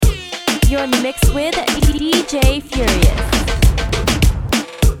You're mixed with DJ Furious.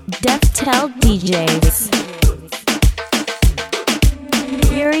 Deftel DJs.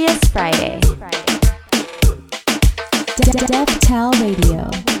 Furious Friday. Deftel Radio.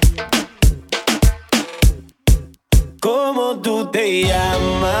 ¿Cómo tú te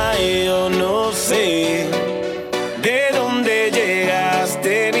llamas? Yo no sé. ¿De dónde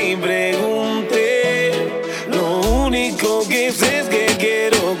llegaste? Ni pregunté. Lo único que sé es que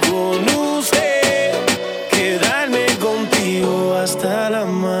quiero con usted quedarme contigo hasta el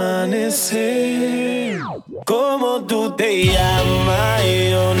amanecer. ¿Cómo tú te llamas?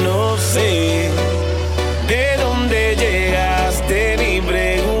 Yo no sé. ¿De dónde llegaste? Ni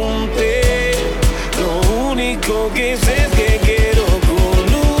pregunté. Lo único que sé es que quiero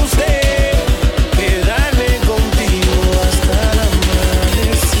con usted quedarme contigo hasta el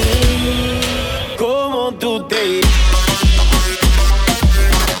amanecer. ¿Cómo tú te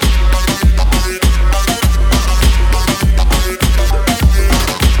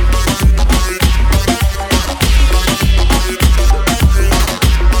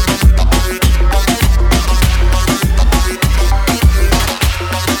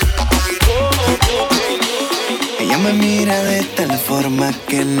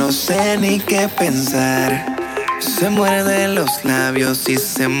que no sé ni qué pensar. Se muerde los labios y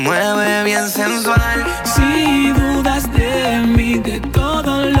se mueve bien sensual. Si dudas de mí, de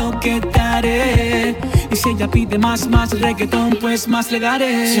todo lo que te haré. Y si ella pide más reggaetón, pues más le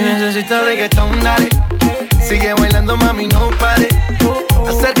daré. Si necesitas reggaetón, dale. Sigue bailando, mami, no pare.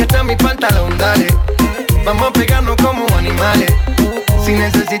 Acércate a mi pantalón, dale. Vamos a pegarnos como animales. Si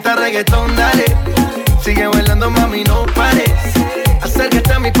necesitas reggaetón, dale. Sigue bailando, mami, no pare.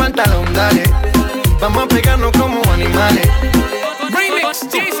 Acércate a mi pantalón, dale. Vamos a pegarnos como animales. Remix,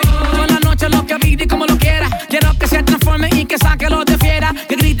 toda la noche lo que pide y como lo quiera. Quiero que se transforme y que saque lo de fiera.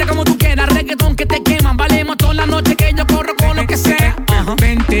 Que grite como tú quieras, reggaetón que te queman. Valemos toda la noche que yo corro con lo que sea.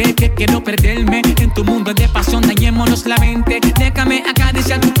 Vente, que quiero perderme en tu mundo de pasión, dañémonos la mente. Déjame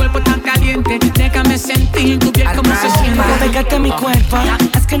acariciar tu cuerpo tan caliente. Déjame sentir tu piel como se siente. Pégate a mi cuerpo,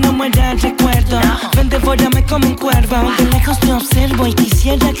 haz que no muera el recuerdo. Ven, devórame como un cuervo. De lejos te observo y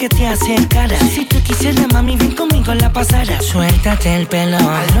quisiera que te acercaras. Si tú quisieras, mami, ven conmigo la pasarás. Suéltate el pelo,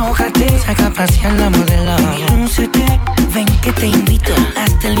 alójate, saca a pasear la modelo. Lúcete, ven que te invito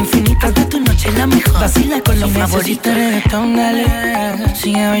hasta el infinito. Haz de tu noche la mejor, vacila con los favoritos. Reggaetón, dale.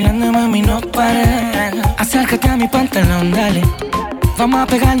 Sigue bailando, mami, no pares. Acércate a mi pantalón, dale. Vamos a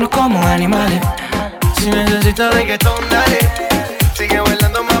pegarnos como animales. Si necesitas reggaetón, dale. Sigue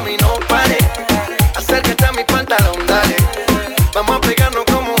bailando, mami, no pares. Acércate a mi pantalón, dale. Vamos a pegarnos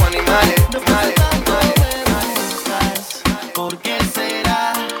como animales. ¿Por qué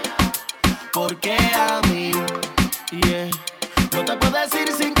será? ¿Por qué a mí? Yeah. No te puedo decir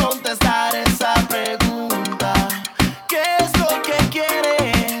sin contestar esa pregunta. ¿Qué es lo que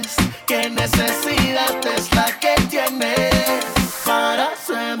quieres? ¿Qué necesidad es la que tienes para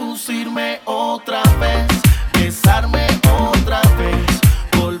seducirme otra vez? Besarme otra vez,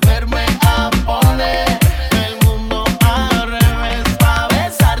 volverme a poner el mundo al revés, pa'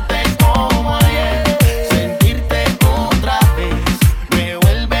 besarte como ayer, sentirte otra vez, me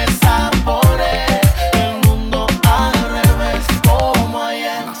vuelves a poner el mundo al revés como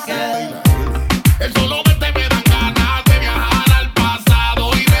ayer. El solo verte me dan ganas de viajar al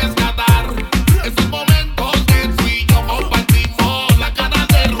pasado y rescatar esos momentos que tú y yo compartimos, la ganas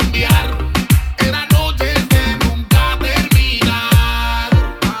de rumbear. Eran noches de nunca terminar.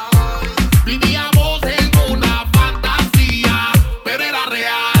 Vivíamos en una fantasía, pero era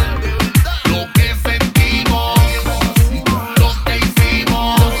real. Lo que sentimos, lo que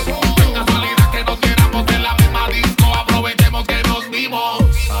hicimos. No es casualidad que nos viéramos en la misma disco. Aprovechemos que nos vimos.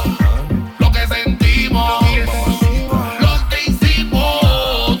 Lo que sentimos, lo que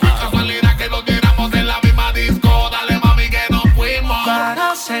hicimos. No es casualidad que nos viéramos en la misma disco. Dale, mami, que nos fuimos.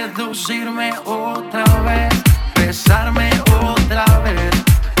 Para seducirme otra vez, besarme otra vez,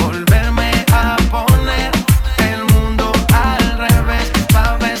 volverme a poner el mundo al revés,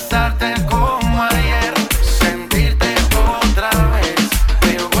 pa' besarte como ayer, sentirte otra vez,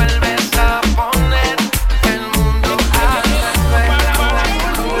 me vuelves a poner el mundo al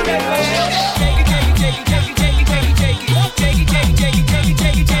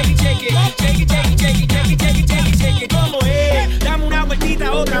 ¿Cómo es? Dame una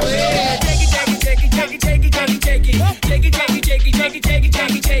vueltita otra vez.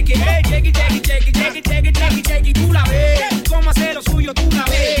 Tú la ves, cómo hacer lo suyo, tú la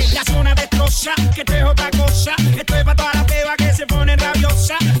ves. La zona destroza, que esto es otra cosa. Esto es para todas las bebas que se ponen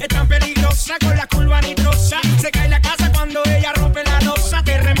rabiosas. Es tan peligrosa con la curva nitrosa. Se cae la casa cuando ella rompe la losa.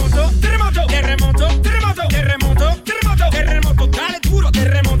 Terremoto, terremoto.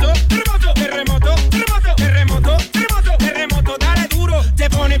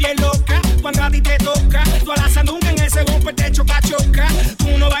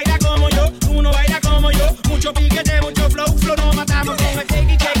 Tú no bailas como yo, tú no bailas como yo. Mucho piquete, mucho flow, flow nos matamos con el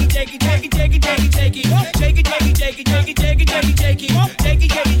shaky, shaky, shaky, shaky, shaky, shaky, shaky, shaky, shaky, shaky, shaky, shaky, shaky, shaky, shaky,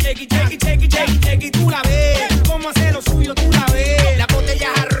 shaky, shaky, shaky, shaky, shaky. Tú la ves, cómo hace lo suyo, tú la ves. Las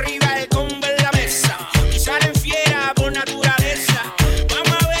botellas arriba, el combo en la mesa y salen fiera por naturaleza.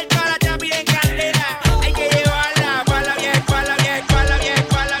 Vamos a ver para la chapira en candela. Hay que llevarla para la bien, para la bien, para la bien,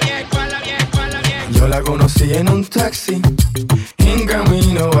 para la bien, para la bien, para la bien. Yo la conocí en un taxi, en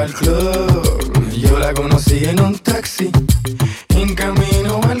camino al club. Yo la conocí en un taxi, en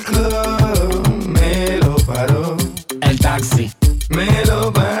camino al club. Me lo paró El taxi, me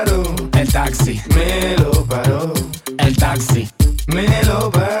lo paró, el taxi, me lo paró, el taxi. me lo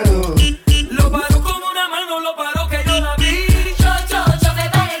paró. Lo paró como una mano, lo paró que yo la vi. Yo me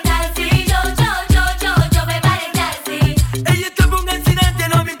paré el taxi, yo me paré el taxi. Ella escapó un accidente,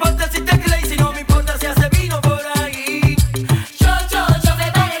 no me importa si te crazy, no me importa si hace vino por ahí. Yo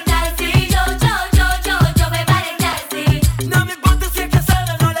me paré el taxi, yo me paré el taxi. No me importa si es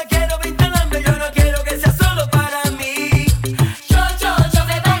casada, no la quiero vinculando, yo no quiero que sea solo para mí. Yo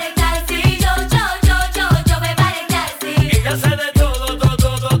me paré el taxi, yo me paré el taxi. Ella sabe de todo,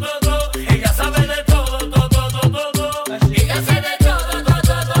 todo. Ella sabe de todo, todo. Ella sabe de todo,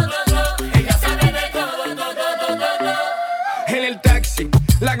 ella sabe de todo. En el taxi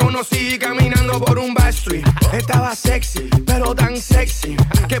la conocí caminando por un backstreet. Estaba sexy, pero tan sexy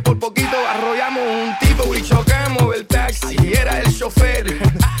que por poquito arrollamos un tipo y chocamos el taxi. Era el chofer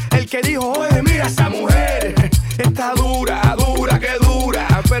el que dijo: oye, mira esa mujer, está dura, dura, que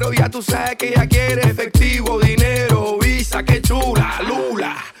dura. Pero ya tú sabes que ella quiere efectivo, dinero, visa, que chula,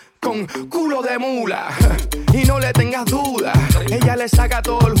 lula, con culo de mula. Y no le tengas duda, ella le saca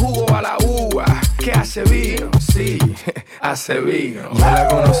todo el jugo a la uva. Que hace vino, sí, hace vino. Yo la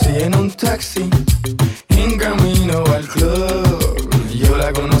conocí en un taxi, en camino al club. Yo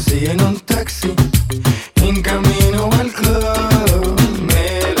la conocí en un taxi, en camino al club.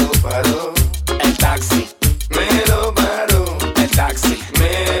 Me lo paró El taxi, me lo paró, el taxi,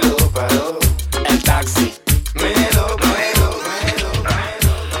 me lo paró, el taxi. me lo paró.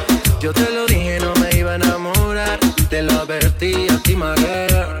 Yo te lo dije, no me iba a enamorar. Te lo advertí a ti,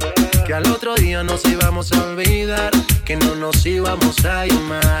 Maguera, que al otro día nos íbamos a olvidar, que no nos íbamos a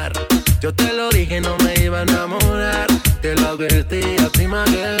llamar. Yo te lo dije, no me iba a enamorar. Te lo advertí a ti,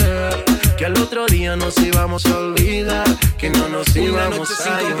 Maguera, que al otro día nos íbamos a olvidar, que no nos íbamos a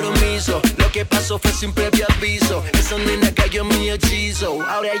llamar. Sin compromiso, lo que pasó fue sin previo aviso. Esa nena cayó en mi hechizo,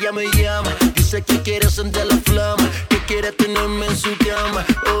 ahora ella me llama. Dice que quiere sentir la flama, que quiere tenerme en su cama.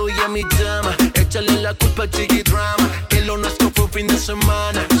 Oye, mi dama, échale la culpa al chiquidrama, que lo nuestro fue un fin de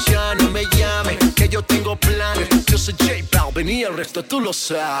semana. Ya no me llame, que yo tengo planes. Yo soy J Balvin y el resto tú lo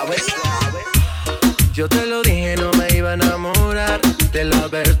sabes. Yo te lo dije, no me iba a enamorar. Te lo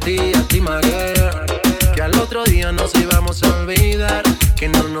advertí a ti, Maguera, que al otro día nos íbamos a olvidar, que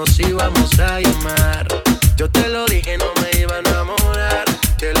no nos íbamos a llamar. Yo te lo dije, no me iba a enamorar.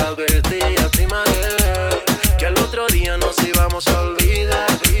 Te lo advertí a ti, Maguera, que al otro día nos íbamos a olvidar,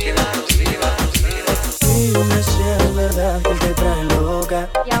 que no nos íbamos a olvidar. Dime si es verdad que él te trae loca.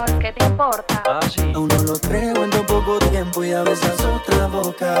 ¿Y ahora qué te importa? Aún no lo creo en tan poco tiempo y a besas otra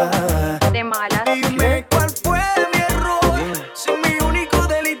boca. De malas. Dime cuál fue mi error. Si mi único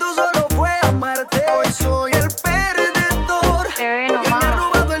delito solo fue amarte. Hoy soy el perdedor. Te ve Y me ha nomás.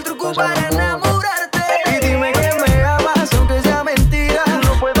 robado el truco para enamorarte. Y dime que me amas aunque sea mentira.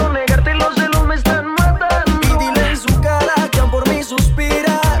 No puedo negarte, los celos me están matando. Y dile en su cara que aún por mí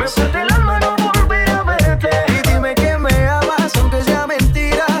suspira. Me parte el alma no volver a verte. Y dime que me amas aunque sea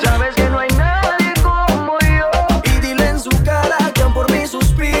mentira. Sabes que no hay nadie como yo. Y dile en su cara que aún por mí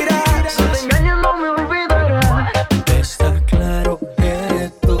suspira. Si te engañas no me olvidarás. Está claro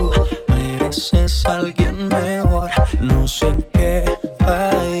que tú mereces a alguien mejor. No sé en qué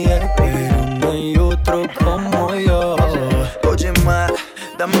falla, pero no hay otro como yo. Oye, Mar,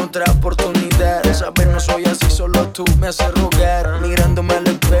 dame otra oportunidad. Sabes, no soy así, solo tú me haces rogar. Mirándome al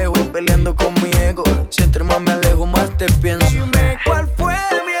espejo y peleando con mi ego. Si entre más me alejo, más te pienso. Dime cuál fue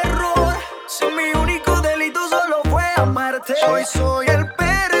mi error. Si mi único delito solo fue amarte. Hoy soy el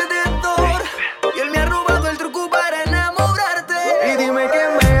perdedor. Y él me ha robado el truco para enamorarte. Y dime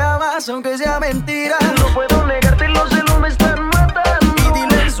que me amas aunque sea mentira. No puedo negarte, los celos me están matando. Y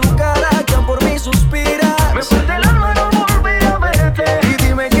dile en su cara que aún por mí suspira. Me parte el alma no volver a verte. Y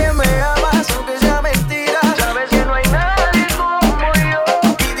dime que me amas aunque sea mentira. Sabes que no hay nadie como yo.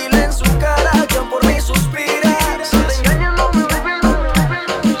 Y dile en su cara que aún por mí suspira. Si te engañas no me olvido.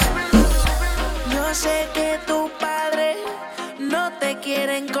 Yo sé que tu padre no te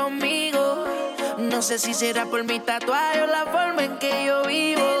quieren conmigo. No sé si será por mi tatuaje o la forma en que yo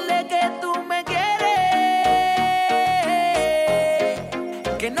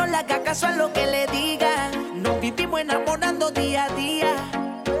caso a lo que le digan. Nos vivimos enamorando día a día.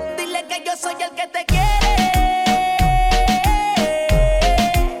 Dile que yo soy el que te quiere.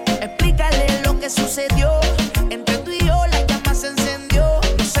 Explícale lo que sucedió. Entre tú y yo la llama se encendió.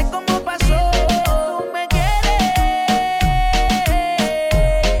 No sé cómo pasó. Me quiere.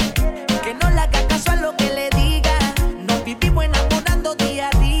 Que no le haga caso a lo que le diga. Nos vivimos enamorando día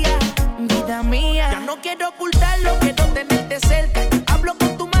a día. Vida mía, ya no quiero ocultarlo, quiero tenerte cerca. Hablo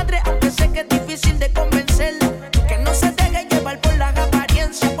con tu madre, aunque sé que es difícil de convencerla. Que no se deje llevar por las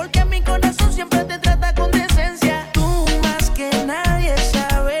apariencias, porque mi corazón siempre te trata con decencia. Tú más que nadie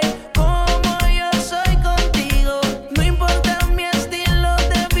sabes cómo yo soy contigo. No importa mi estilo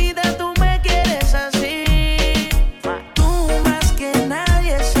de vida, tú me quieres así. Tú más que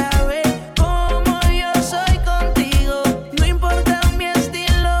nadie sabes cómo yo soy contigo. No importa mi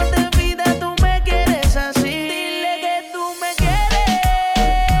estilo de vida, tú me quieres así. Dile que tú me quieres.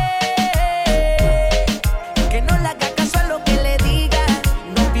 Que no le haga caso a lo que le diga.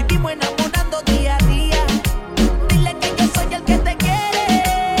 Nos vivimos enamorando día a día. Dile que yo soy el que te quiere.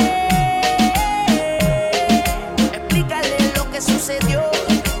 Explícale lo que sucedió.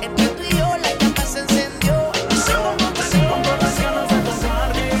 Entre tú y yo la llama se encendió. Tengo las ganas de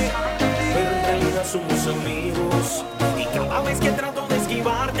tocarte, pero en realidad somos amigos. Y cada vez que trato de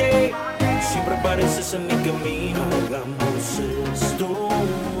esquivarte, siempre apareces en mi camino. Hagamos esto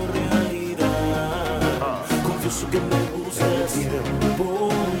realidad. Confieso que me gusta el tiempo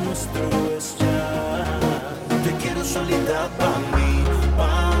nuestro es ya. Te quiero solita pa' mí,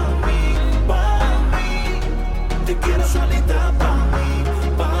 pa' mí, pa' mí. Te quiero solita pa' mí,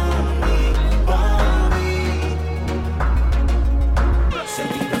 pa' mí, pa' mí.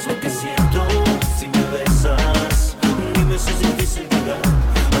 Sentirás lo que siento si me besas. Dime si es difícil llegar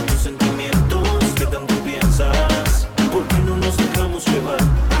a tus sentimientos que tanto piensas. ¿Por qué no nos dejamos llevar?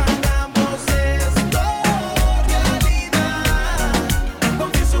 Hagamos esto realidad.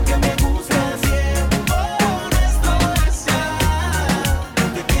 Confieso que me gusta el tiempo nuestro es ya.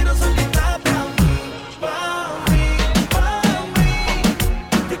 Te quiero solita pa' mí, pa' mí, pa' mí.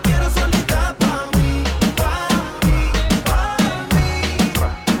 Te quiero solita pa' mí, pa' mí, pa' mí.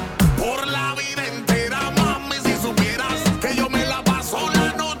 Por la vida entera, mami, si supieras que yo me la paso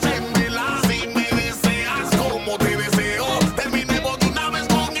la noche en vela. Si me deseas como te deseo, terminemos de una vez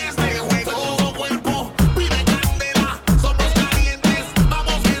con este juego. Todo cuerpo pide candela, somos calientes,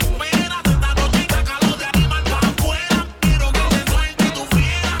 vamos que esperas. Esta noche sácalo de animal pa' afuera. Quiero que te suelte y tú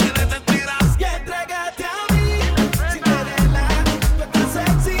fiera, que desesperas. Y entrégate a mí, sin tenerla. Tú estás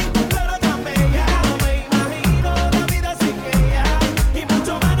sexy, pero tan bella. No me imagino la vida sin ella, y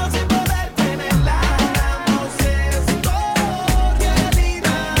mucho menos sin poder tenerla. Hagamos esto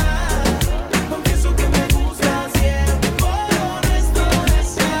realidad. Confieso que me gusta tiempo nuestro es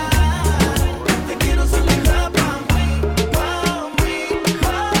ya. Te quiero solita pa' mí, pa' mí,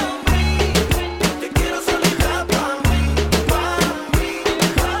 pa' mí. Te quiero solita pa' mí, pa'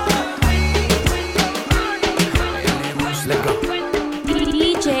 mí,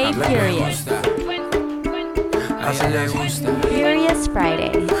 DJ Furious. Así le gusta, Furious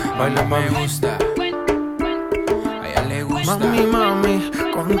Friday. baila me gusta. A ella le gusta. Mami, mami,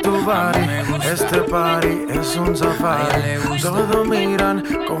 con tu body, este party es un safari. A ella le gusta. Todos miran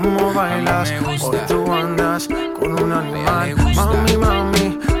cómo bailas, A mí me gusta. hoy tú andas con un animal. le gusta. Mami,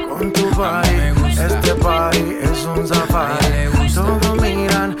 mami, con tu body, me gusta. este party es un safari. A ella le gusta. Todos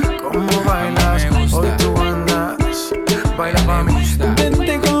miran cómo bailas, me gusta. hoy tú andas. Baila pa' mí,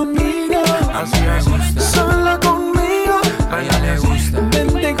 Vente conmigo, así me es. gusta. Sola conmigo, A ella le gusta.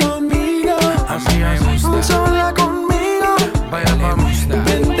 vente conmigo, así me es. gusta. Sola conmigo, baila pa' mí,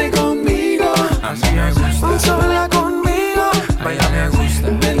 vente conmigo, así es. Sola conmigo, baila me gusta.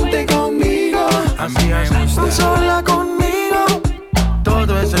 vente conmigo, así es. Sola conmigo.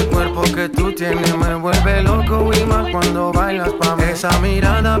 Todo ese cuerpo que tú tienes me vuelve loco y más cuando bailas pa' mí. Esa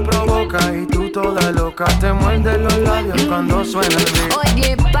mirada provoca y tú toda loca te muerdes los labios cuando suena el beat.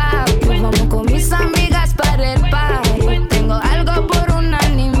 Oye, papi, vamos con mis amigas para el party. Tengo algo por un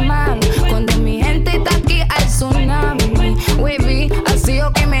animal. Cuando mi gente está aquí hay tsunami. Wavy, así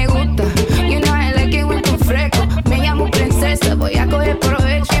o que me gusta. You know I like it when tú fresco. Me llamo princesa, voy a coger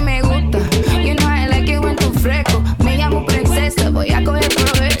provecho y me gusta. You know I like it when tú fresco. Me llamo princesa, voy a coger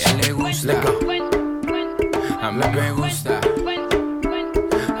provecho. A ella le gusta. A mí me gusta.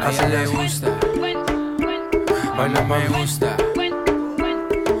 A ella le gusta. Baila pa' Me mí. gusta.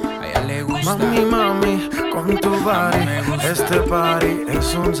 A ella le gusta. Mami, mami, con tu body, me gusta. este party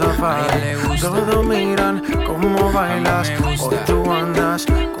es un safari. A ella le gusta. Todos miran cómo bailas, me gusta. hoy tú andas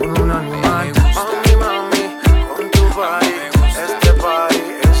con un animal. A ella le gusta. Mami, mami, con tu body, este party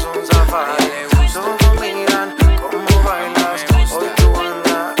es un safari.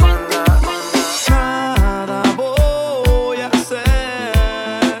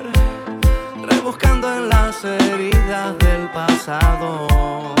 pasado.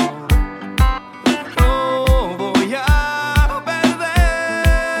 No voy a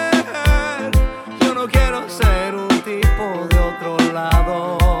perder. Yo no quiero ser un tipo de otro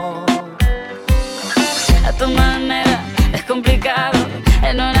lado. A tu manera es complicado.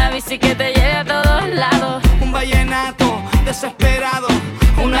 En una bici que te lleve a todos lados. Un vallenato desesperado.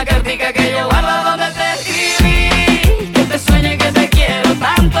 Una cartica que yo guardo donde te escribí. Que te sueño y que te quiero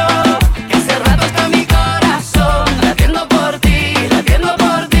tanto. Que hace rato está mi corazón latiendo por ti, latiendo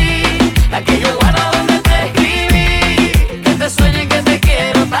por ti. La que yo guardo donde te escribí. Que te sueño y que te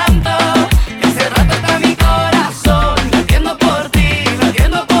quiero tanto. Que hace rato está mi corazón latiendo por ti,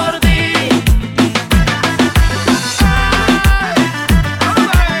 latiendo por ti.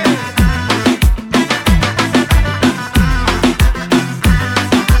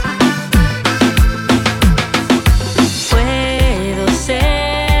 Puedo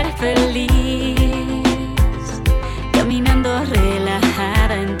ser feliz caminando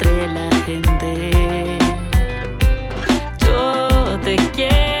relajada entre la gente. Yo te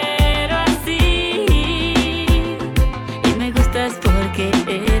quiero así y me gustas porque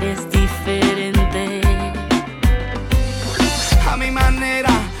eres diferente. A mi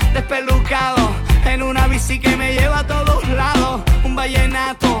manera, despelucado, en una bici que me lleva a todos lados. Un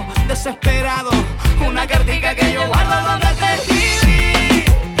vallenato desesperado, una cartica que yo guardo donde te escribí.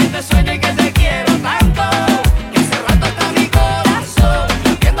 Que te sueño y que te quiero tanto. Que hace rato está mi corazón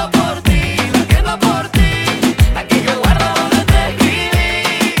latiendo por ti, latiendo por ti. La que yo guardo donde te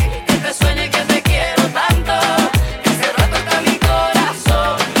escribí. Que te sueño y que te quiero tanto. Que hace rato está mi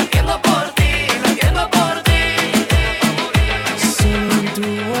corazón latiendo por ti, latiendo por ti. Solo en tu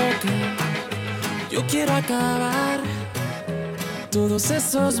boca yo quiero acabar todos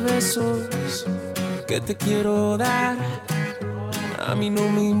esos besos que te quiero dar. A mí no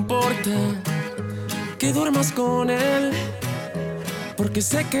me importa que duermas con él, porque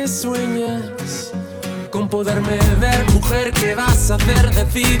sé que sueñas con poderme ver. Mujer, ¿qué vas a hacer?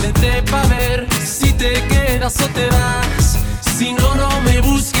 Decídete pa' ver si te quedas o te vas. Si no, no me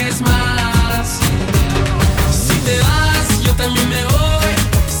busques más. Si te vas, yo también me voy.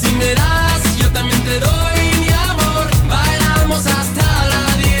 Si me das, yo también te doy mi amor. Bailamos hasta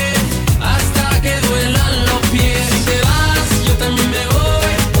las 10, hasta que duelan los pies. Si te vas, yo también me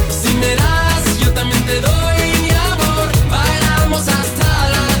voy. Si me das, yo también te doy mi amor. Bailamos hasta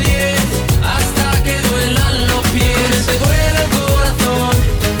las 10, hasta que duelan los pies. Con él te duele el corazón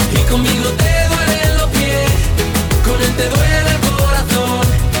y conmigo te duelen los pies. Con él te duele el corazón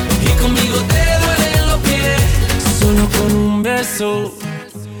y conmigo te duelen los pies. Solo con un beso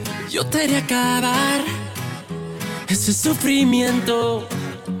yo te haré acabar ese sufrimiento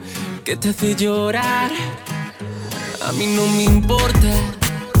que te hace llorar. A mí no me importa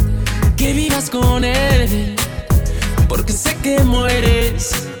que vivas con él, porque sé que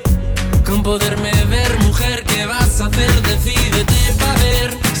mueres con poderme ver. Mujer, ¿qué vas a hacer? Decídete pa'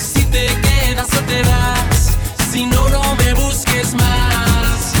 ver si te quedas o te vas. Si no, no me busques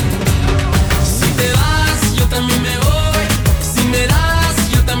más. Si te vas, yo también me voy. Si me das,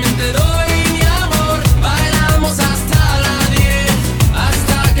 yo también te doy mi amor. Bailamos hasta las 10,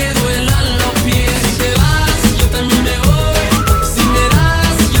 hasta que duelan los pies. Si te vas, yo también me voy. Si me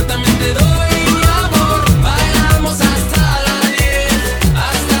das, yo también te doy mi amor. Bailamos hasta las 10,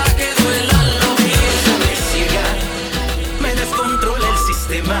 hasta que duelan los pies. Me descontrola el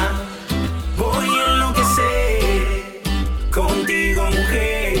sistema. Voy a enloquecer contigo,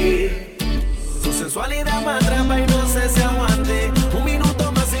 mujer. Tu sensualidad me atrapa y no sé si aguante. Un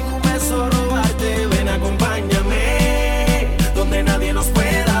minuto más sin un beso robarte. Ven, acompáñame donde nadie nos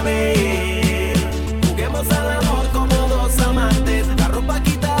pueda ver. Juguemos al amor como dos amantes. La ropa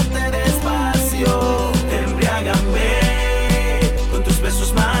quítate despacio. Embriágame, con tus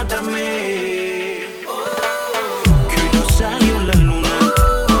besos mátame. Que hoy no salió la luna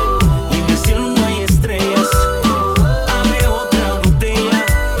y en el cielo no hay estrellas. Abre otra botella,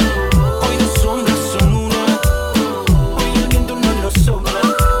 hoy dos sombras son una.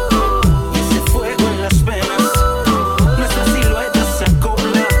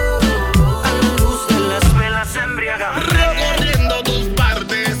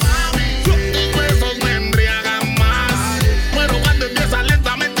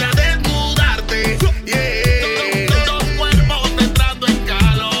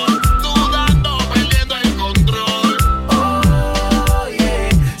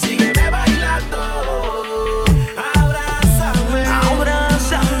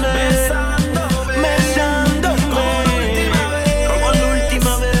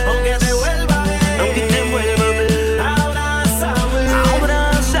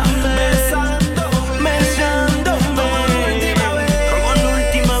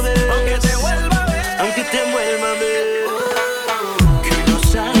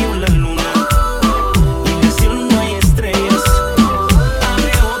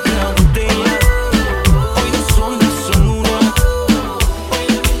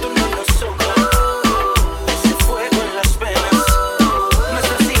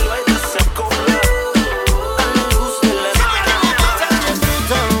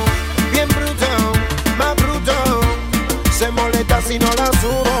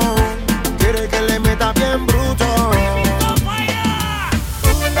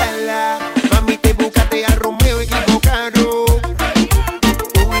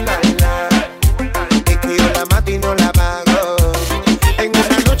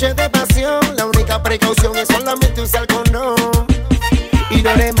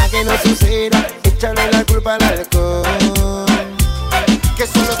 que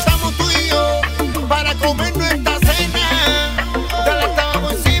solo estamos tú y yo para comer nuestra cena. Te la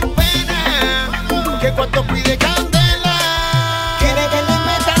estamos sin pena, que cuando pide candela. Quiere que le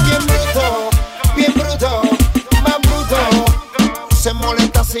metan bien bruto, más bruto. Se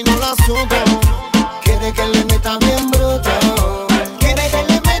molesta si no la subo. Quiere que le meta bien bruto. Quiere que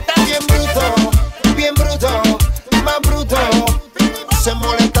le meta bien bruto, más bruto. Se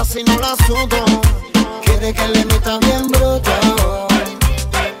molesta si no la subo. Quiere que le meta bien bruto.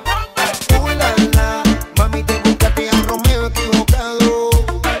 La, la, mami te buscaste a Romeo equivocado.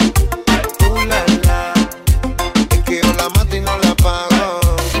 La, es que yo la mato y no la pago.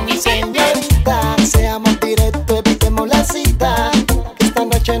 Señorita, seamos directos, evitemos la cita. Que esta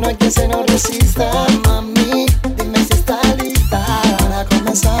noche no hay que se nos resista. Mami, dime si está lista para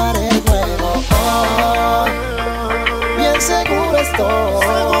comenzar el juego. Oh, bien seguro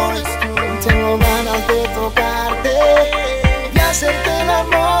estoy. Tengo ganas de tocarte y hacerte el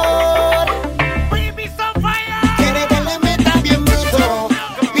amor. Quiere que le meta bien bruto,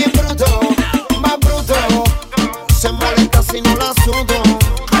 más bruto. Se molesta si no la sudo.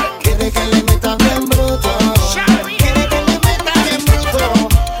 Quiere que le meta bien bruto. Quiere que le meta bien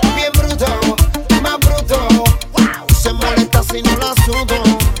bruto, más bruto. Se molesta si no la sudo.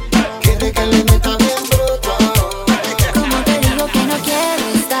 Quiere que le meta bien bruto. Como te digo que no quiero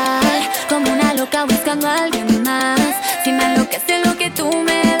estar como una loca buscando a alguien más. Si me enloquece lo que tú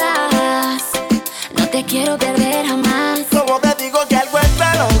me das, no te quiero perder jamás. Como te digo que algo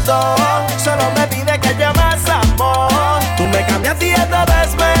entre los dos, solo me pide que haya más amor. Tú me cambias y esta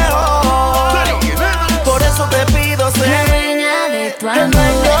vez mejor. Por eso te pido ser la dueña de tu el amor,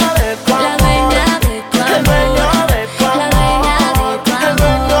 dueño de tu la amor, dueña de tu el dueño amor, de tu la amor, dueña de tu el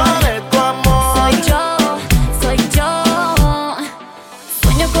dueño amor. de tu amor. Soy yo.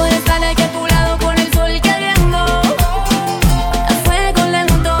 Sueño con estar aquí a tu lado con el sol queriendo. A fuego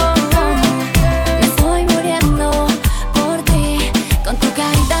lento. Me estoy muriendo por ti. Con tu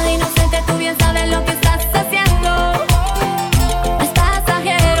carita de inocente tú bien sabes lo que estás haciendo. No es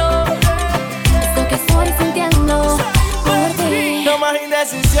pasajero esto que estoy sintiendo por ti. No más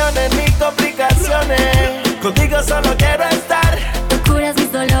indecisiones ni complicaciones. Contigo solo quiero estar. Tú curas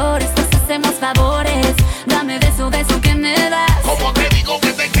mis dolores, nos hacemos favores. Dame de eso que me das. Como te digo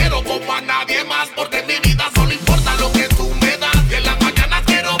que te quiero como a nadie más, porque en mi vida solo importa lo que tú me das. Y en las mañanas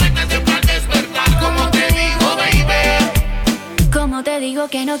quiero verte siempre al despertar. Como te digo, baby. Como te digo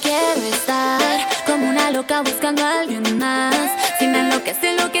que no quiero estar como una loca buscando a alguien más. Si me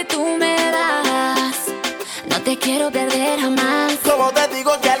enloquece lo que tú me das, no te quiero perder jamás. Como te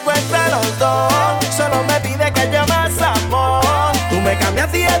digo que algo entre los dos, solo me pide que haya más amor. Tú me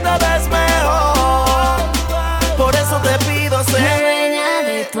cambias y esta vez mejor. Por eso te pido ser la dueña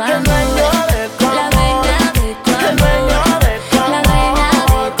de tu el amor, dueño de tu la amor, dueña de tu el dueño amor, de tu la amor, dueña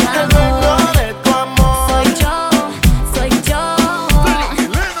de tu el dueño amor. de tu amor. Soy yo.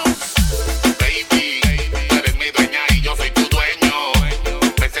 Baby, tú eres mi dueña y yo soy tu dueño.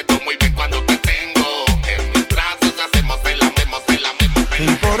 Me siento muy bien cuando te tengo. En mis brazos hacemos el amemos. No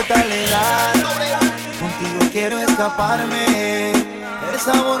importa la edad, contigo quiero escaparme. El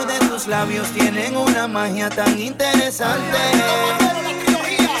sabor de tus labios tienen una magia tan interesante.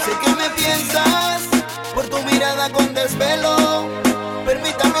 Sé que me piensas por tu mirada con desvelo.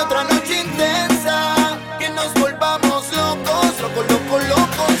 Permítame otra noche intensa, que nos volvamos locos, locos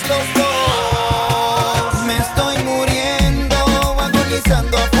los dos. Me estoy muriendo,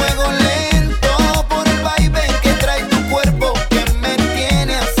 agonizando a fuego lento por el vaivén que trae tu cuerpo, que me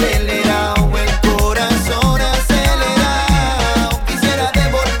tiene acelerado, el corazón acelerado. Quisiera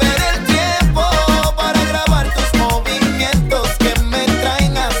devolver el tiempo para grabar tus movimientos que me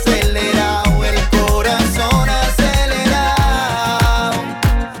traen acelerado, el corazón acelerado.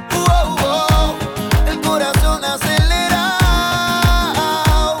 El corazón acelerado.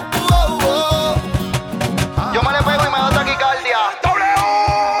 Yo me le pego y me da taquicardia.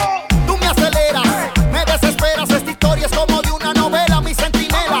 Tú me aceleras, me desesperas. Esta historia es como de una novela, mi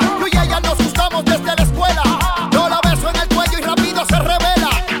centinela. Yo y ella nos gustamos desde la escuela. Yo la beso en el cuello y rápido se revela.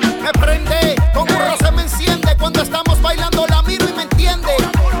 Me prende, con un roce me enciende. Cuando estamos bailando la miro y me entiende.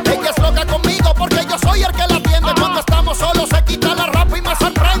 Ella es loca conmigo porque yo soy el que la atiende. Cuando estamos solos se quita la ropa y me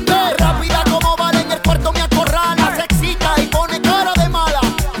sorprende. Rápida como vale en el cuarto me acorrala. Se excita y pone cara de mala.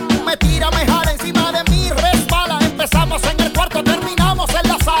 Me tira, me jala encima de mí, resbala. Empezamos en el cuarto, terminamos en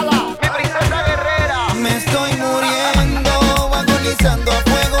la sala. Mi princesa guerrera. Me estoy muriendo, agonizando a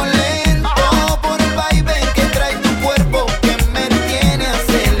fuego lento por el vaivén que trae tu cuerpo, que me tiene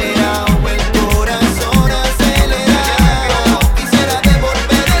acelerado, el corazón acelerado. Quisiera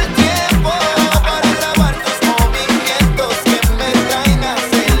devolver el tiempo para grabar tus movimientos que me traen acelerado,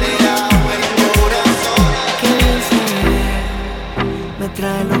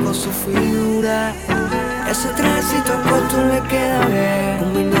 ese trajecito corto le queda bien,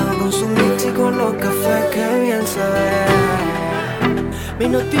 combinado con su mix y con los cafés que bien se ve. Me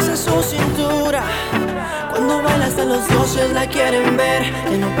hipnotiza su cintura, cuando baila hasta los dioses la quieren ver.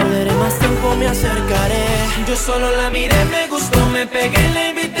 Que no perderé más tiempo, me acercaré. Yo solo la miré, me gustó, me pegué, la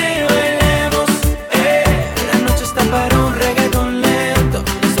invité y bailemos. La noche está para un reggaetón lento,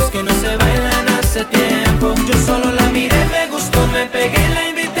 esos que no se bailan hace tiempo. Yo solo la miré, me gustó, me pegué, la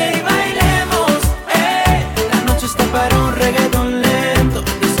invité y bailemos. La noche está para un reggaetón lento,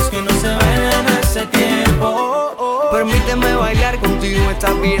 esos que no se bailan hace tiempo. Permíteme bailar contigo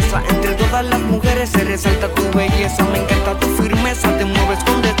esta pieza. Entre todas las mujeres se resalta tu belleza. Me encanta tu firmeza, te mueves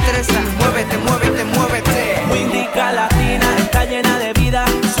con destreza. Muévete, muévete, muévete. Tu indica latina está llena de vida.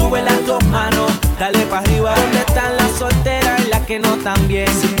 Sube las dos manos, dale pa' arriba. ¿Dónde están las solteras y las que no están bien?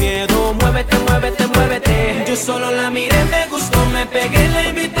 Sin miedo, muévete, muévete, muévete. Yo solo la miré, me gustó, me pegué, la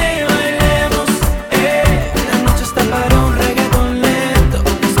invité y bailemos. La noche está para un reggaetón lento,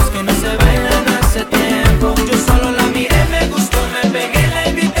 esos que no se bailan hace tiempo. Yo solo la miré, me gustó, me pegué, la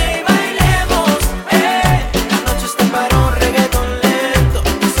invité y bailemos. La noche está para un reggaetón lento,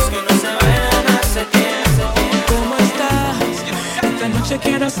 esos que no se bailan hace tiempo. ¿Cómo estás? Esta noche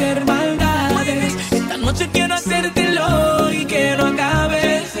quiero hacer maldades. Esta noche quiero hacértelo y que no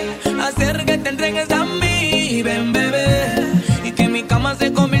acabes. Hacer que te entregues a mí, ven bebé, y que mi cama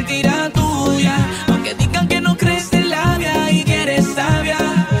se convertirá tuya. Aunque digan que no crees en labia y que eres sabia,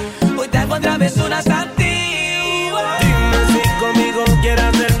 hoy te hago travesuras a ti. Dime si conmigo quieres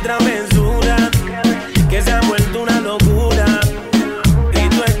hacer travesura, que se ha vuelto una locura. Y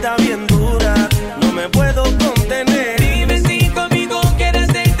tú estás bien dura, no me puedo contener. Dime si conmigo quieres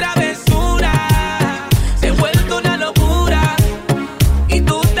hacer travesura, se ha vuelto una locura. Y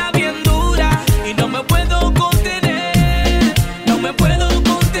tú estás bien dura y no me puedo contener. No me puedo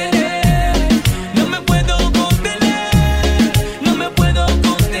contener. No me puedo contener. No me puedo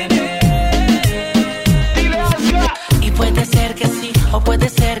contener. Y puede ser que sí o puede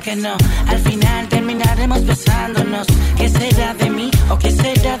ser que no. Al final terminaremos besándonos. ¿Qué será de mí o qué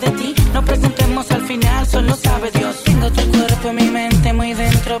será de ti? No preguntemos al final, solo sabe Dios. Tengo tu cuerpo en mi mente muy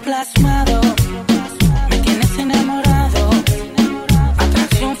dentro plasmado. Me tienes enamorado.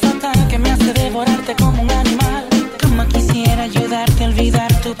 Atracción fatal que me hace devorarte como un animal. Como quisiera ayudarte a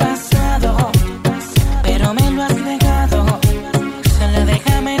olvidar tu pasado, pero me lo has negado. Solo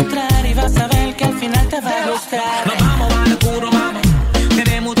déjame entrar y vas a ver que al final te va a gustar. Nos vamos a lo puro, vamos.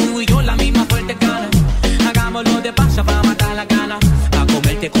 Tenemos tú y yo la misma fuerte gana. Hagámoslo de paso para matar la gana. A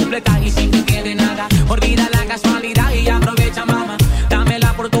comerte completa y sin que quede nada. Olvida la casualidad y aprovecha, mamá. Dame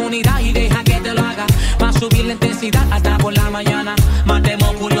la oportunidad y deja que te lo haga. Va a subir la intensidad hasta por la mañana.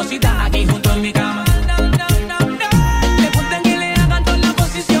 Matemos curiosidad aquí junto en mi cama. Le gusten que le hagan todas las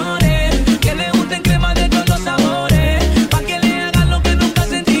posiciones, que le gusten crema de todos los sabores, pa' que le hagan lo que nunca ha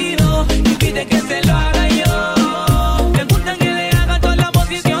sentido y pide que se lo haga yo. Le gustan que le hagan todas las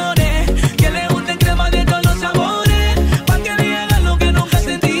posiciones, que le gusten crema de todos los sabores, pa' que le hagan lo que nunca ha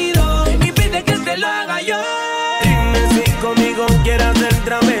sentido y pide que se lo haga yo. Dime si conmigo quieres hacer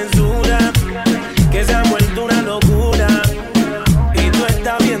travesura, que se ha vuelto una locura. Y tú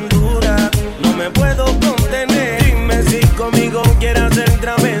estás bien dura, no me puedo contener. Dime si conmigo quieres hacer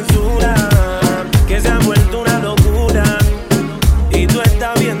travesura, que se ha vuelto una locura. Y tú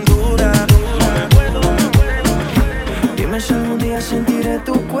estás bien dura, no me puedo contener. Dime si algún día sentiré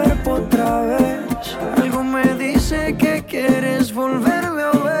tu cuerpo otra vez. Algo me dice que quieres volverme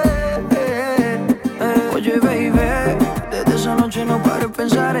a ver. Oye, baby, desde esa noche no paro de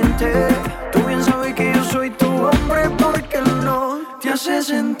pensar en ti. Tú bien sabes que yo soy tu hombre porque él no te hace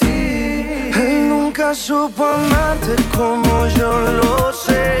sentir. Él nunca supo amarte como yo lo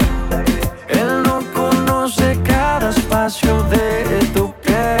sé. Él no conoce cada espacio de tu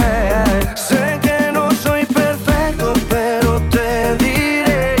piel. Sé que no soy perfecto, pero te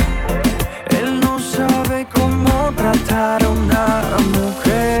diré, él no sabe cómo tratar a una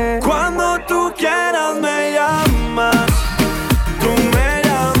mujer. Cuando tú quieras me llamas, tú me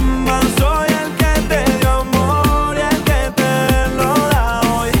llamas. Soy el que te dio amor y el que te lo da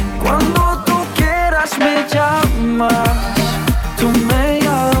hoy. Cuando tú quieras me llamas, tú me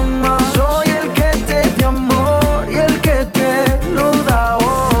llamas. Soy el que te dio amor y el que te lo da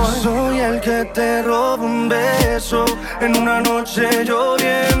hoy. Soy el que te roba un beso en una noche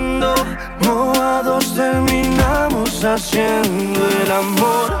lloviendo. Mojados terminamos haciendo el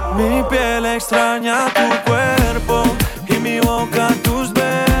amor. Mi piel extraña tu cuerpo y mi boca tus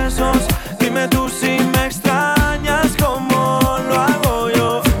besos. Dime tú si me extrañas como lo hago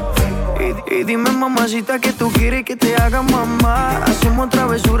yo. Y dime, mamacita, que tú quieres que te haga mamá. Hacemos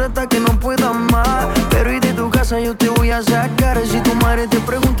travesura hasta que no pueda más. Pero y de casa yo te voy a sacar. Si tu madre te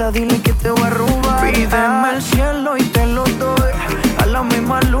pregunta, dile que te voy a robar. Pídeme el cielo y te lo doy. A la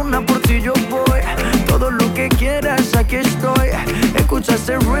misma luna por ti yo voy. Todo lo que quieras, aquí estoy. Escucha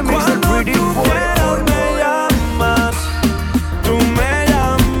este remix del Pretty Boy. Me llamas, tú me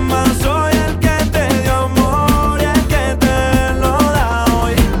llamas. Soy el que te dio amor y el que te lo da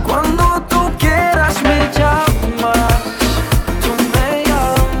hoy. Cuando tú quieras me llamas. Tú me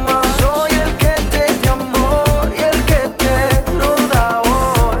llamas. Soy el que te dio amor y el que te lo da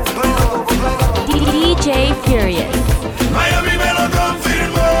hoy. DJ Furious. Miami me lo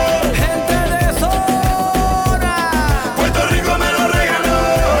confirmó. Gente de zona. Puerto Rico me lo regaló.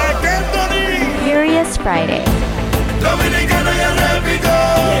 Furious Friday. Dominicana ya repito.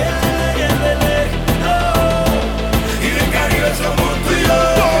 Y del Caribe somos tú y yo.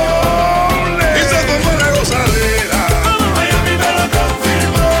 Y se tomó la gozadera. Miami me lo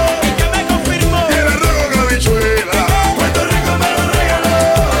confirmó. ¿Y qué me confirmó? Y el arroz con habichuela. Puerto Rico me lo regaló.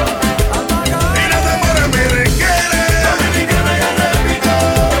 Y la demora me requiere. Dominicana ya repito.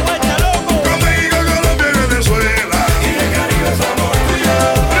 Con México, Colombia y Venezuela. Y del Caribe somos tú y yo.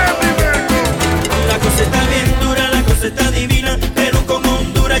 La cosa está bien dura, la cosa está divina. Perú con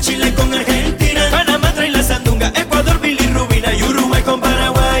Honduras, Chile con Argentina, Panamá trae la sandunga, Ecuador, bilirrubina y Uruguay con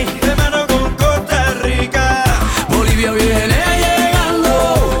Paraguay, hermano con Costa Rica. Bolivia viene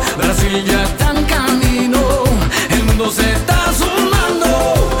llegando, Brasil ya está en camino, el mundo se está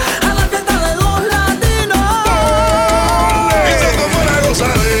sumando a la fiesta de los latinos. Y se tomó la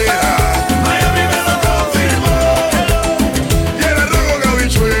gozadera. Miami me lo confirmó. Y el arroz con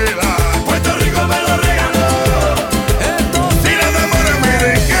habichuela. Puerto Rico me lo regaló. Y la demora me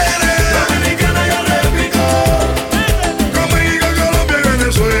requiere. Dominicana ya repito. Con México, Colombia y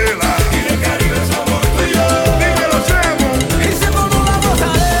Venezuela. Y del Caribe somos tú y yo. Dímelo, Chemo. Y se formó la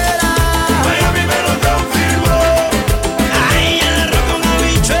gozadera. Miami me lo confirmó. Ay, el arroz con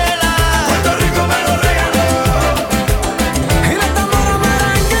habichuela. Puerto Rico me lo regaló. Y la tambora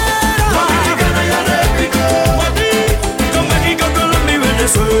merenguera. Dominicana ya repito. Con México, Colombia y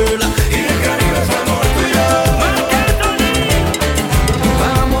Venezuela. Y del Caribe somos tú y yo.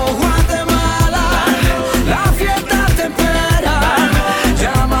 Vamos Guatemala, la fiesta te espera.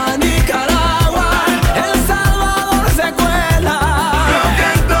 Llama a Nicaragua, El Salvador se cuela. Yo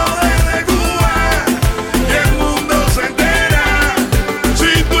canto desde Cuba y el mundo se entera.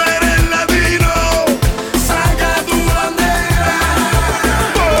 Si tú eres latino, saca tu bandera.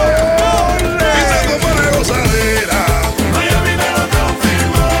 Y se tomó la gozadera. Miami me lo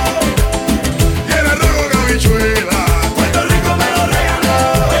confirmó. Y el arroz con habichuela. Puerto Rico me lo regaló.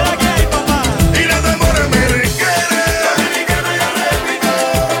 Y la demora me requiere. Dominicana ya repito.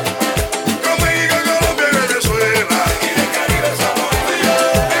 Con México, Colombia y Venezuela. Y del Caribe somos tú y yo.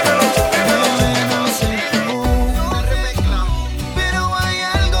 Pero hay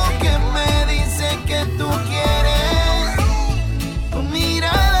algo que me dice que tú quieres. Tu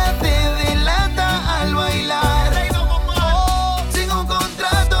mirada te delata al bailar. Sin un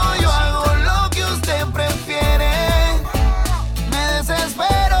contrato yo hago lo que usted prefiere. Me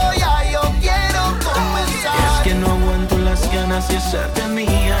desespero, ya yo quiero comenzar. Es que no aguanto las ganas de hacerte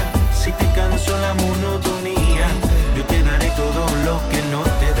mía. Si te canso la monotonía, yo te daré todo lo que no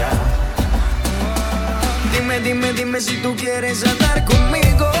te da. Dime si tú quieres andar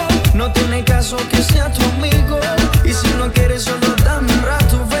conmigo. No tiene caso que sea tu amigo. Y si no quieres solo dame un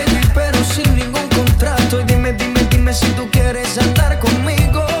rato, baby, pero sin ningún contrato. Y dime si tú quieres andar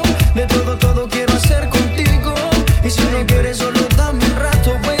conmigo. De todo quiero hacer contigo. Y si no quieres solo dame un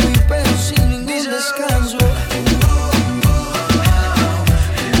rato, baby, pero sin ningún descanso.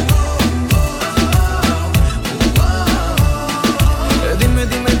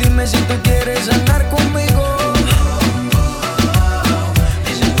 Dime si tú quieres andar conmigo.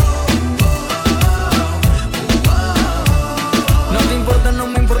 No te importa, no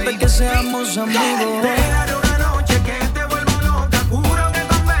me importa que seamos amigos. Dejaré una noche que te vuelva loca. Juro que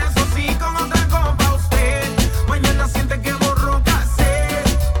con besos y con otra copa usted mañana siente que borró cassette.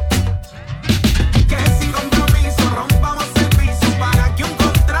 Que sin compromiso rompamos el piso para que un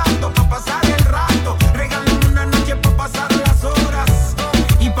contrato pa' pasar el rato. Regálame una noche pa' pasar las horas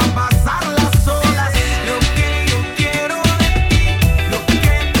y pa' pasar las olas. Lo que yo quiero de ti, lo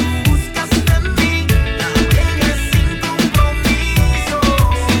que tú buscas de mí, es sin compromiso,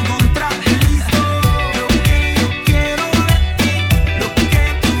 sin contrato listo.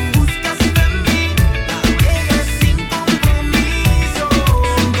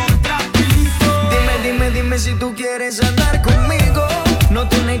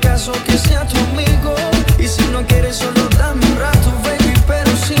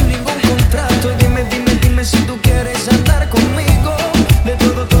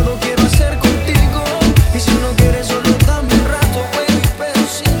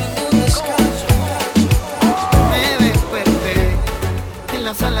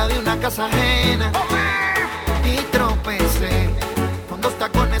 casa ajena y tropecé con 2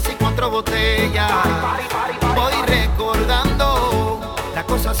 tacones y 4 botellas. Voy recordando, la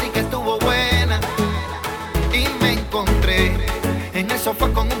cosa sí que estuvo buena y me encontré en el sofá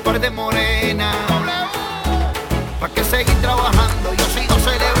con un par de morenas. ¿Pa' qué seguir trabajando? Yo sigo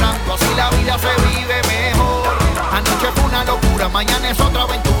celebrando, así la vida se vive mejor. Anoche fue una locura, mañana es otra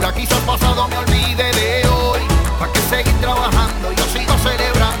aventura. Quizás pasado me olvide de hoy. ¿Pa' qué seguir trabajando? Yo sigo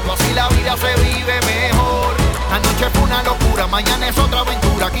celebrando, así la vida se vive mejor. Anoche fue una locura, mañana es otra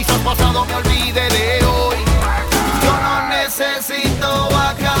aventura. Quizás pasado me olvide de hoy. Yo no necesito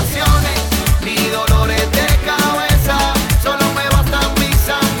vacaciones ni dolores de cabeza. Solo me bastan mis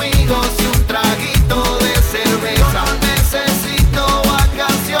amigos y un traguito de cerveza. No necesito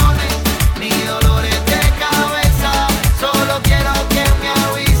vacaciones ni dolores de cabeza. Solo quiero que me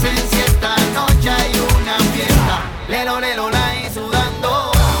avisen si esta noche hay una fiesta. Lelo, lelo, lai,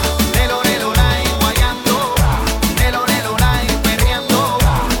 sudando. Lelo, lelo, lai, guayando. Lelo, lelo, lai, perreando.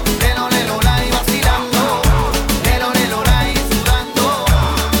 Lelo, lelo, lai, vacilando. Lelo, lelo, lai, sudando.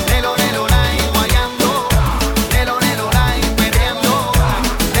 Lelo, lelo, lai, guayando. Lelo, lelo, lai, perreando.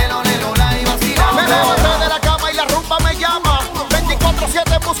 Lelo, lelo, lai, vacilando. Me levanté de la cama y la rumba me llama.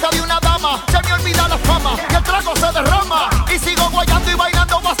 24/7 en busca de una dama. Se me olvida la fama y el trago se derrama. Y sigo guayando y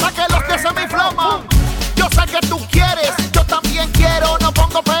bailando hasta que los pies se me inflaman. Yo sé que tú quieres, yo también quiero. No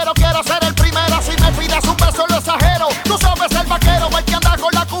pongo pero, quiero ser el primero. Si me pides un beso lo exagero. Tú sabes el vaquero, el que anda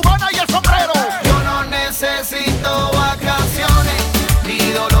con la cubana y el sombrero. Yo no necesito vacaciones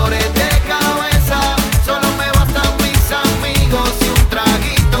ni dolores de cabeza. Solo me bastan mis amigos y un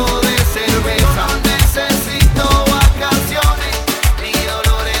traguito de cerveza. No necesito vacaciones ni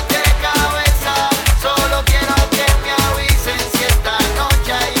dolores de cabeza. Solo quiero que me avisen si esta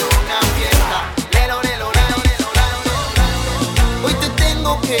noche hay una fiesta. Lelo, lelo, lelo, lelo, lelo. Hoy te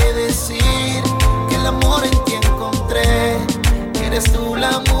tengo que decir que el amor en ti encontré. Que eres tú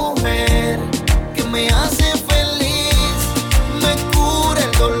la mujer que me hace feliz, me cura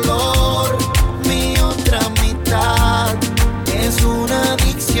el dolor. Mi otra mitad es una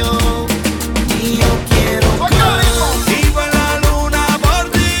adicción y yo quiero más. Vivo en la luna por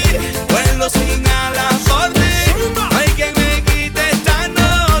ti, vuelo sin alas por ti. No hay quien me quite esta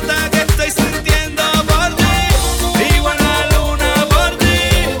nota que estoy sintiendo por ti. Vivo en la luna por ti,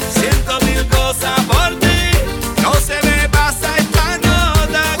 siento mil cosas por ti. No se me pasa esta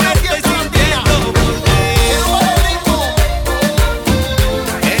nota que estoy sintiendo por ti.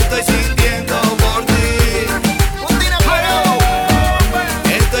 Estoy sintiendo por ti.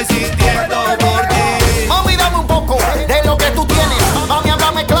 Estoy sintiendo por ti. Mami, dame un poco de lo que tú tienes. Mami,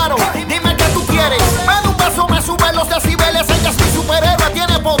 háblame claro, dime qué tú quieres. Me da un beso, me sube los decibeles. Ella es mi superhéroe,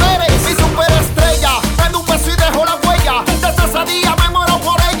 tiene poderes. Mi superestrella, me da un beso y dejo la huella. Desde ese día me muero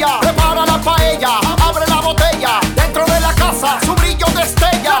por ella. Prepara la paella, abre la botella. Dentro de la casa, su brillo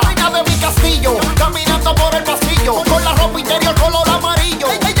destella. Reina de mi castillo, caminando por el pasillo. Con la ropa interior color amarillo.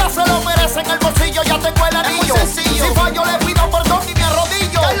 Ella se lo merece, en el bolsillo ya tengo el anillo. Si fallo le pido perdón y me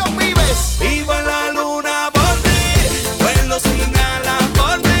arrodillo. Ya los vives. Vivo en la luna por ti, vuelo sin alas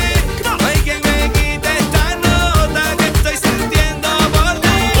por ti. No hay quien me quite esta nota que estoy sintiendo por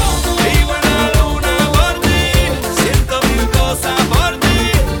ti. Vivo en la luna por ti, siento mil cosas por ti.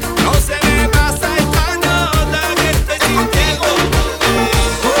 No se me pasa esta nota que estoy sintiendo por ti.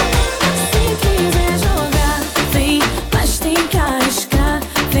 Se quiser jogar, vem, mas tem que arriscar.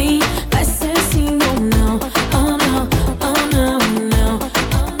 Vem, vai ser sim ou não. Oh não, oh não, não.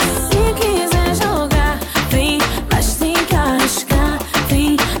 Se quiser jogar, vem, mas tem que arriscar.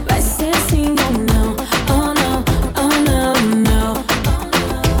 Vem, vai ser sim ou não. Oh não, oh não, não.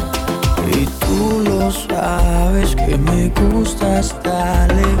 Y tú lo sabes que me gustas,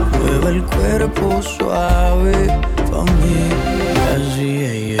 dale, mueve el cuerpo suave pa' mí,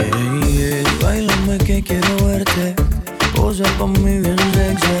 así, bailame que quiero verte, posa pa' mí bien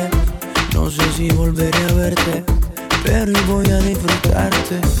sexy, no sé si volveré a verte, pero hoy voy a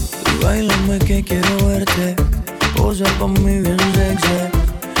disfrutarte, bailame que quiero verte, posa pa' mí bien sexy,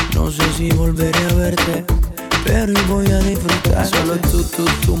 no sé si volveré a verte, pero hoy voy a disfrutar. Solo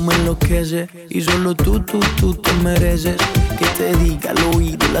tú me enloqueces. Y solo tú te mereces que te diga al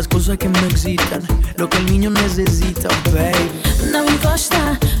oído las cosas que me excitan, lo que el niño necesita, baby. Não me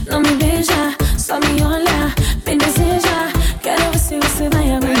encosta, não me beija, só me olha, me deseja. Quero ver se você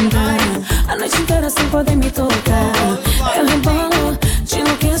vai aguentar a noite inteira sem poder me tocar. Eu rebolo, te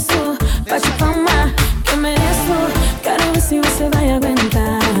enlouqueço, bate palma, que eu mereço. Quero ver se você vai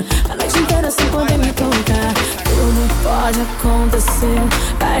aguentar a noite inteira sem poder me tocar. Tudo pode acontecer,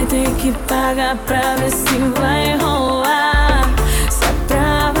 vai ter que pagar pra ver se vai rolar. Se é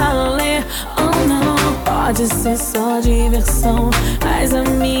pra valer, Pode ser só diversão, mas a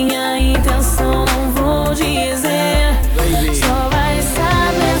minha intenção não vou dizer. Só vai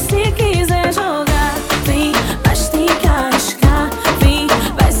saber se quiser jogar. Vem, mas tem que arriscar. Vem,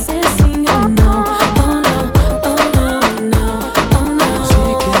 vai ser sim ou não. Oh não, oh não, não, oh não. Si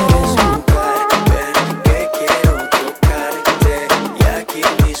quieres jugar, ven que quiero tocarte y aquí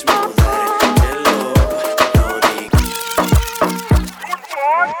mismo dártelo.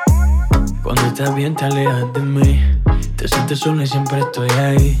 Cuando estás bien te alejas de mí. Te sientes sola y siempre estoy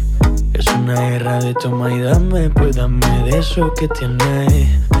ahí. Es una guerra de toma y dame, pues dame de eso que tienes.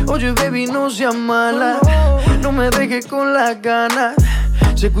 Oye, baby, no seas mala, no me dejes con las ganas.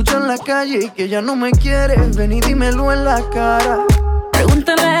 Se escucha en la calle y que ya no me quieres. Ven y dímelo en la cara.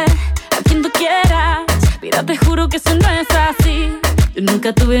 Pregúntale a quien tú quieras. Mira, te juro que eso no es así. Yo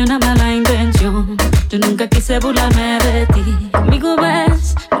nunca tuve una mala intención. Yo nunca quise burlarme de ti. Conmigo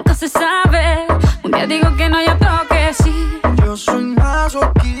ves, nunca se sabe. Un día digo que no, ya toque sí. Yo soy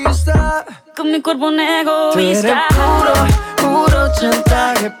masoquista. Con mi cuerpo un Tú eres egoísta. puro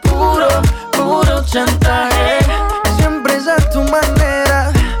chantaje. Puro chantaje. Siempre es a tu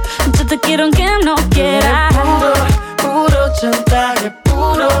manera. Yo te quiero aunque no quiera. Puro chantaje.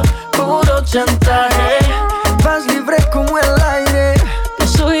 Puro chantaje. Vas libre como el aire. No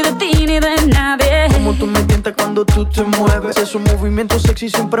soy de ti ni de nadie. Como tú me tientas cuando tú te mueves. Esos movimientos sexy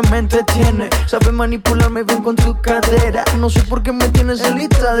siempre me entretiene. Sabes manipularme bien con tu cadera. No sé por qué me tienes en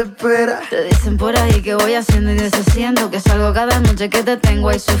lista de espera. Te dicen por ahí que voy haciendo y deshaciendo, que salgo cada noche que te tengo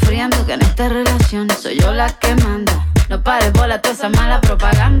ahí sufriendo, que en esta relación soy yo la que manda. No pares bola toda esa mala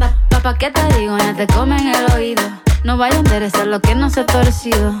propaganda. Papá, ¿qué te digo? Ya te comen el oído. No vaya a interesar lo que no se ha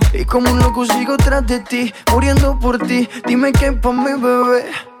torcido. Y como un loco sigo tras de ti, muriendo por ti. Dime qué pa' mi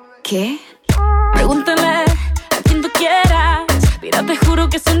bebé. ¿Qué? Pregúntale a quien tú quieras. Mira, te juro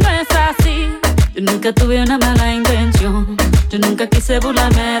que eso no es así. Yo nunca tuve una mala intención. Yo nunca quise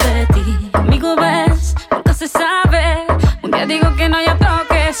burlarme de ti. Conmigo ves, nunca se sabe. Un día digo que no, ya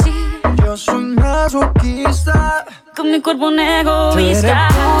toque sí. Yo soy masoquista. Con mi cuerpo un Tú eres egoísta.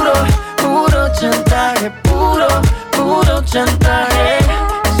 puro chantaje. Puro chantaje.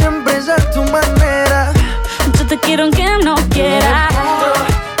 Siempre es a tu manera. Yo te quiero aunque no quiera.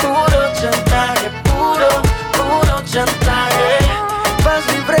 Puro chantaje. Puro chantaje. Vas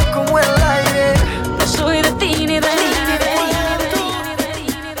libre como el aire. No soy de ti ni de nadie.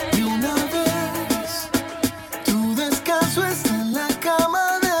 Y una vez tu descanso está en la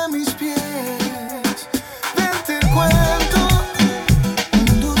cama de mis pies. Ven, te cuento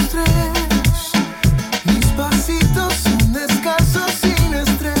 1, 2, 3. Mis pasitos son descansos sin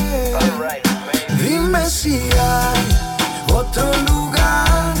estrés. Dime si hay otro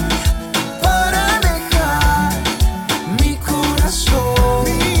lugar para dejar mi corazón.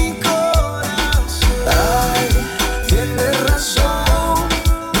 Ay, tienes razón.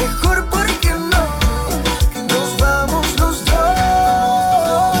 Mejor porque no nos vamos los dos.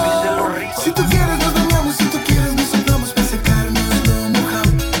 Si tú quieres nos bañamos, si tú quieres nos soplamos para secarnos lo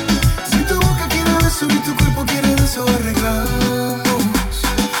mojado. Si tu boca quiere beso y tu cuerpo quiere eso, arreglamos.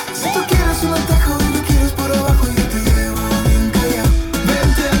 Si tú quieres un atajo y lo quieres por abajo, yo te llevo bien callado.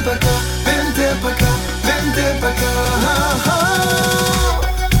 Vente pa' acá, vente pa' acá, vente pa' acá.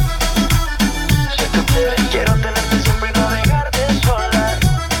 Si tú quieres, quiero tenerte siempre y no dejarte sola.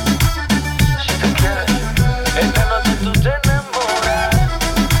 Si tú quieres, esta noche tú te enamoras.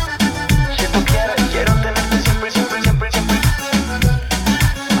 Si tú quieres, quiero tenerte siempre, siempre, siempre, siempre.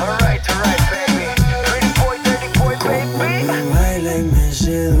 Alright, baby. Pretty boy, baby. Cuando baila y me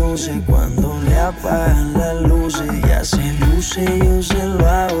seduce, cuando le apagan las luces, ya se luce, yo se lo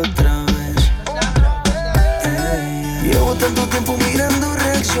hago otra vez. Llevo tanto tiempo mirando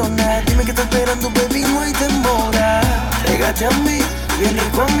reaccionar. Dime que estás esperando, baby, no hay demora. Pégate a mí, viene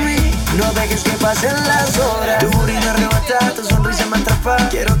conmigo. No dejes que pasen las horas. Tu booty me arrebata, tu sonrisa me atrapa.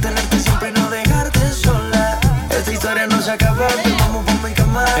 Quiero tenerte siempre y no dejarte sola. Esta historia no se acaba, te vamos por mi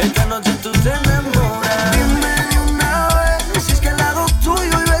cama. Esta noche tú te enamoras. Dime de una vez si es que al lado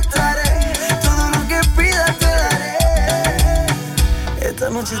tuyo yo estaré. Todo lo que pidas te daré. Esta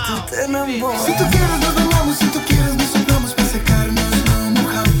noche tú te enamoras. Si tú quieres nos bañamos, si tú quieres nos soplamos para secarnos lo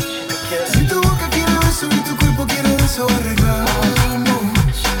mojado. Si tu boca quiere beso y tu cuerpo quiere eso, arreglamos.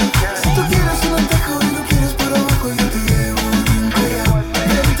 Si tú quieres un atajo y lo quieres por abajo, yo te llevo bien callado.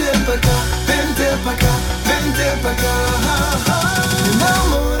 Vente pa' acá, vente pa' acá, vente pa' acá.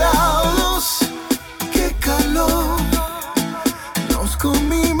 Enamorados, qué calor. Nos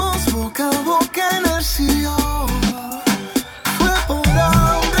comimos boca a boca en el sillón. Fue por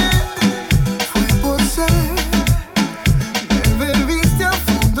hambre, fue por sed.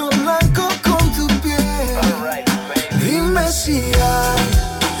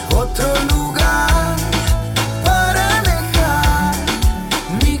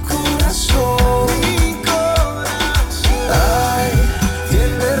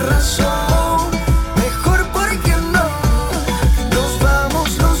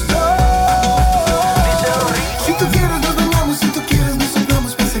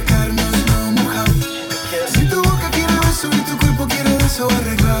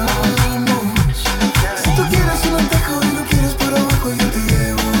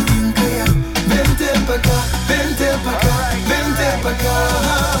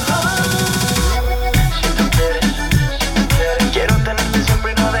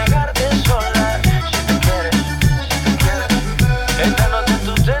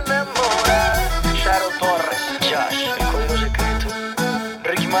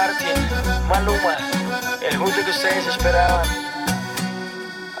 Martin, Maluma, el junte que ustedes esperaban.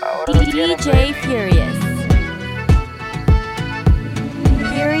 Ahora lo tienen, DJ baby. Furious.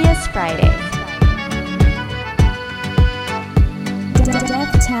 Furious Friday.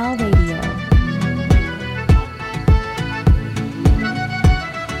 Death Tal Radio.